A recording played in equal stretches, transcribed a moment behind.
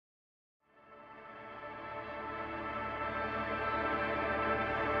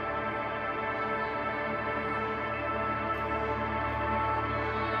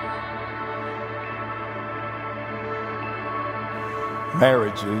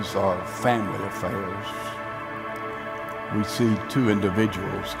Marriages are family affairs. We see two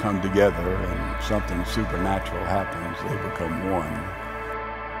individuals come together and something supernatural happens. They become one.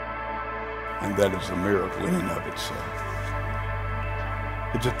 And that is a miracle in and of itself.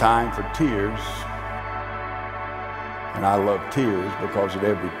 It's a time for tears. And I love tears because at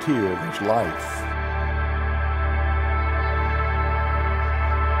every tear there's life.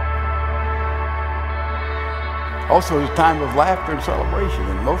 Also, it's a time of laughter and celebration.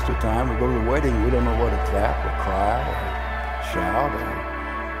 And most of the time we go to the wedding, we don't know whether to clap or cry or shout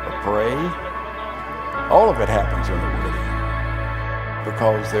or pray. All of it happens in the wedding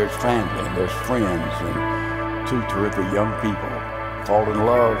because there's family and there's friends and two terrific young people fall in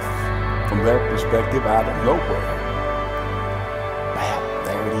love from their perspective out of nowhere. Bam,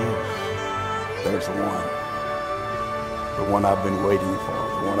 there it is. There's the one I've been waiting for,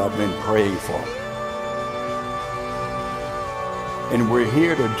 the one I've been praying for. And we're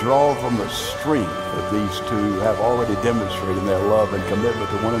here to draw from the strength that these two have already demonstrated in their love and commitment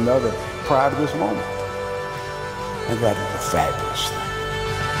to one another prior to this moment. And that is a fabulous thing.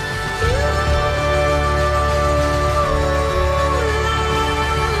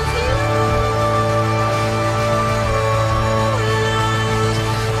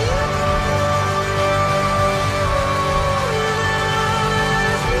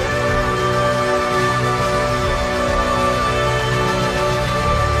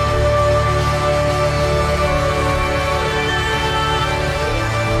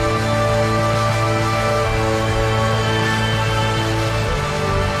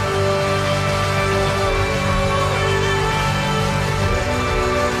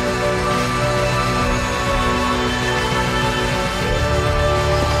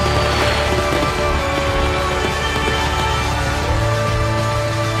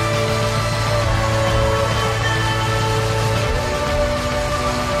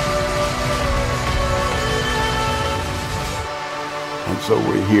 And so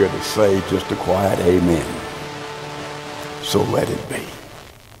we're here to say just a quiet amen. So let it be.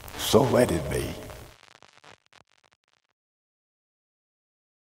 So let it be.